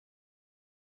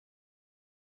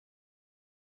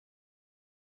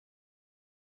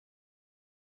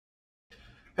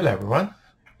Hello everyone.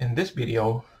 In this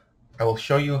video, I will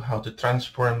show you how to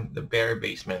transform the bare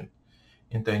basement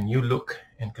into a new look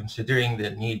and considering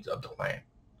the needs of the client.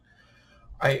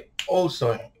 I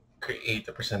also create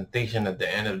a presentation at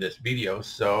the end of this video,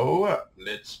 so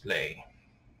let's play.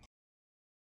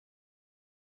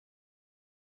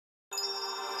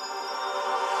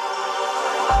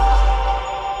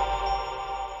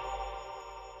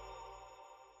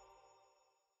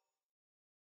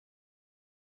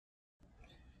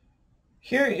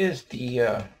 Here is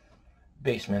the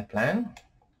basement plan.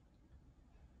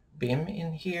 Beam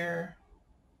in here.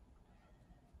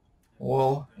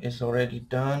 Wall is already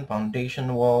done.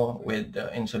 Foundation wall with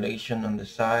insulation on the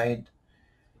side.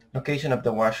 Location of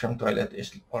the washroom toilet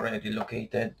is already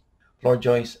located. Floor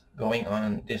joist going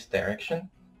on this direction.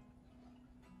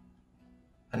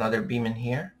 Another beam in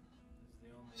here.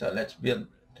 So let's build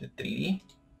the 3D.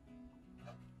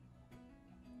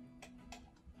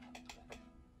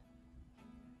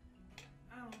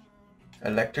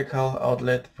 Electrical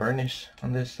outlet, furnace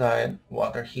on this side,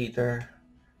 water heater.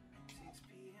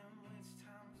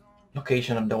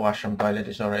 Location of the washroom toilet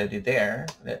is already there.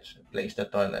 Let's place the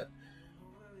toilet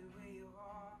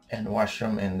and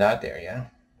washroom in that area.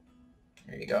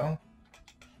 There you go.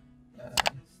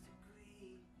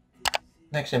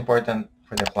 Next important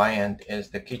for the client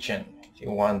is the kitchen. He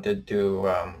wanted to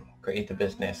create a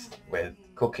business with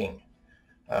cooking,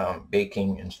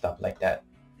 baking and stuff like that.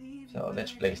 So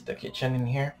let's place the kitchen in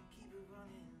here.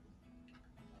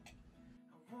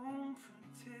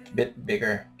 Bit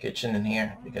bigger kitchen in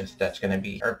here because that's gonna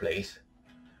be our place.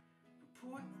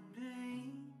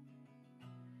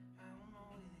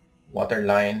 Water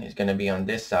line is gonna be on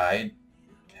this side.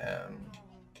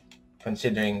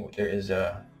 Considering there is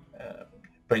a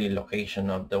pretty location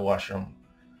of the washroom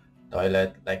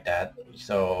toilet like that,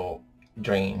 so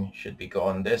drain should be go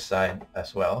on this side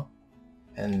as well,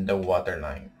 and the water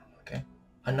line. Okay.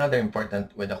 Another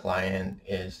important with the client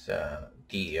is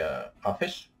the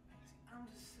office.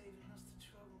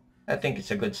 I think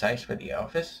it's a good size for the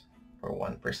office for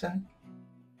one person.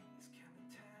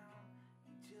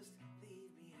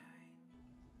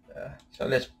 So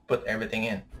let's put everything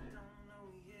in.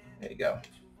 There you go.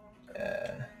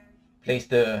 Place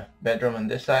the bedroom on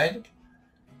this side.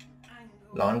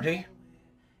 Laundry.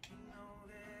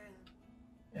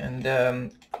 And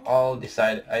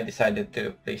I decided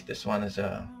to place this one as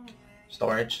a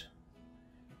storage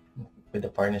with the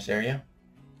furnace area.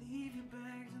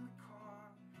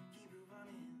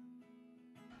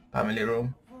 Family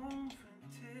room.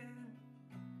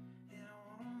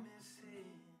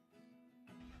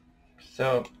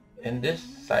 So in this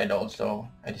side also,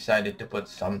 I decided to put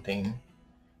something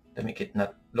to make it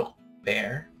not look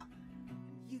bare.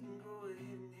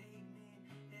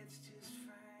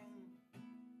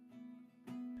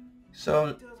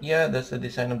 So yeah, that's the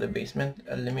design of the basement.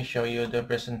 Let me show you the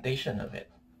presentation of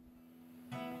it.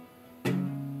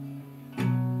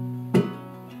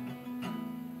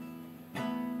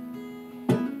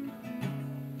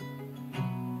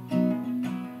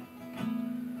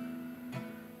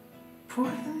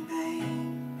 Portland,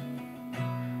 Maine,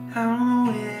 I don't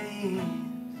know where it is.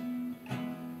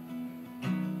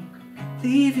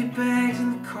 Leave your bags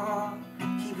in the car,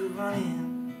 keep it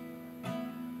running.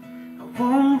 I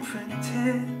won't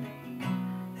pretend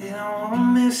that I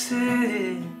won't miss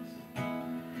it.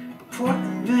 But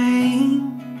Portland,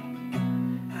 Maine,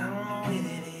 I don't know where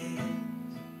it is.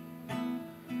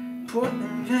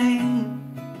 Portland, Maine,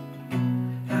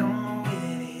 I don't know where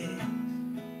it is.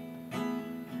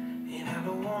 And I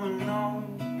don't wanna know.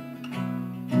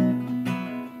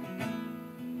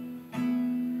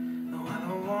 No, I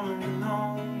don't wanna know.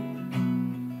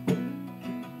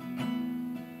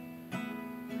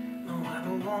 No, I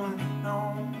don't wanna know.